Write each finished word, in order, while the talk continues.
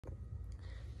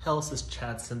Hello, this is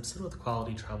Chad Simpson with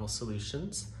Quality Travel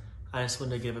Solutions. I just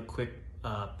wanted to give a quick,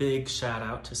 big shout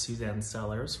out to Suzanne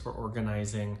Sellers for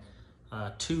organizing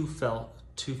two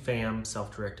fam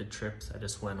self-directed trips I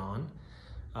just went on.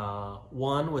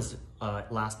 One was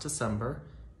last December.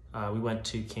 We went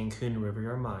to Cancun and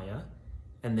Riviera Maya.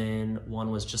 And then one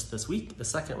was just this week. The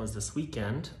second was this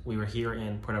weekend. We were here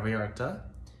in Puerto Vallarta.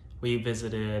 We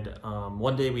visited,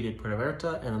 one day we did Puerto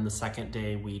Vallarta, and then the second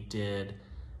day we did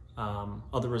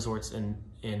other resorts in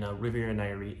Riviera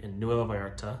Nayarit in Nueva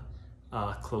Vallarta,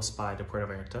 close by to Puerto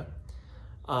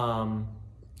Vallarta.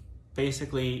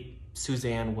 Basically,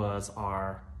 Suzanne was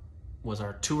our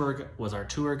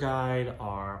tour guide,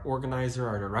 our organizer,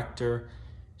 our director.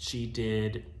 She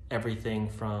did everything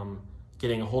from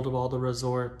getting a hold of all the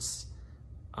resorts,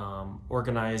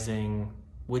 organizing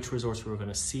which resorts we were going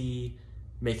to see,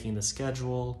 making the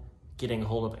schedule, getting a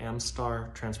hold of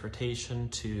Amstar Transportation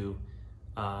to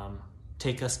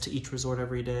take us to each resort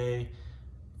every day,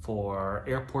 for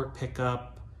airport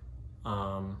pickup,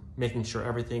 making sure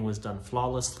everything was done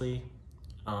flawlessly.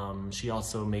 She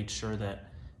also made sure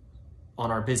that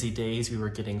on our busy days we were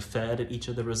getting fed at each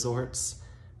of the resorts.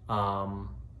 On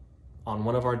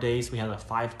one of our days we had a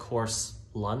 5-course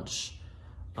lunch.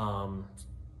 And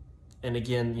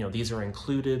again, these are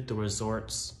included. The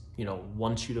resorts,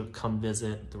 want you to come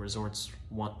visit. The resorts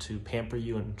want to pamper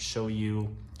you and show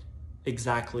you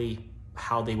exactly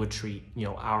how they would treat,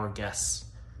 our guests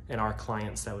and our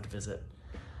clients that would visit.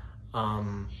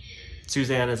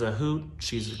 Suzanne is a hoot.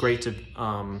 She's great to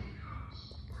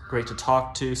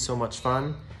talk to, so much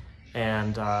fun.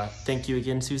 And thank you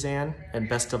again, Suzanne, and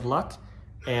best of luck.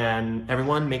 And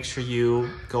everyone, make sure you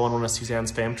go on one of Suzanne's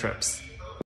fam trips.